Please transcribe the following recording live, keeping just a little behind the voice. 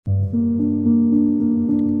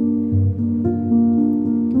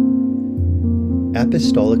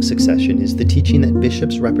Apostolic succession is the teaching that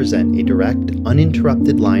bishops represent a direct,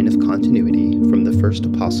 uninterrupted line of continuity from the first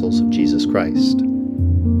apostles of Jesus Christ.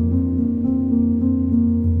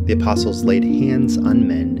 The apostles laid hands on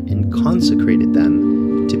men and consecrated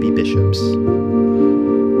them to be bishops.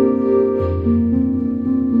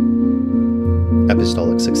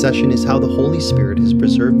 Apostolic succession is how the Holy Spirit has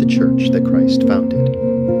preserved the church that Christ founded.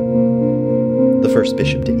 The first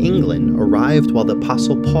bishop to England arrived while the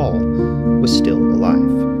Apostle Paul was still alive.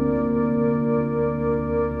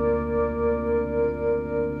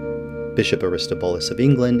 Bishop Aristobulus of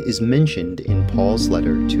England is mentioned in Paul's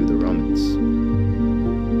letter to the Romans.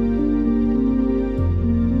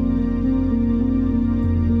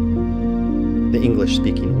 The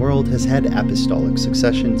English-speaking world has had apostolic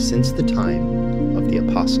succession since the time of the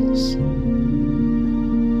apostles.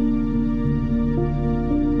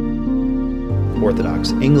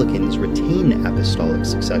 Orthodox Anglicans retain apostolic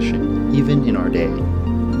succession even in our day.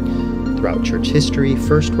 Throughout church history,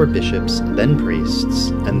 first were bishops, then priests,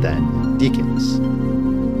 and then deacons.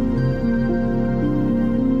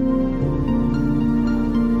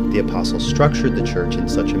 The apostles structured the church in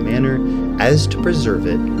such a manner as to preserve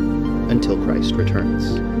it until Christ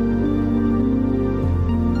returns.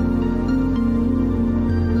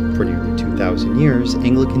 For nearly 2,000 years,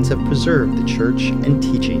 Anglicans have preserved the church and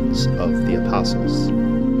teachings of the apostles.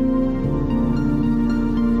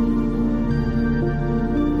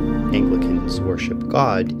 Anglicans worship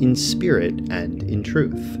God in spirit and in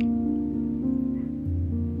truth.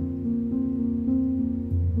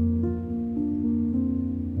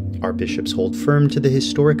 Our bishops hold firm to the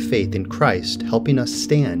historic faith in Christ, helping us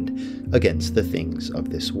stand against the things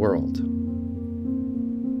of this world.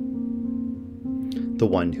 The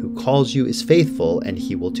one who calls you is faithful, and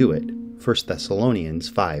he will do it. 1 Thessalonians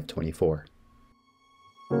 5:24.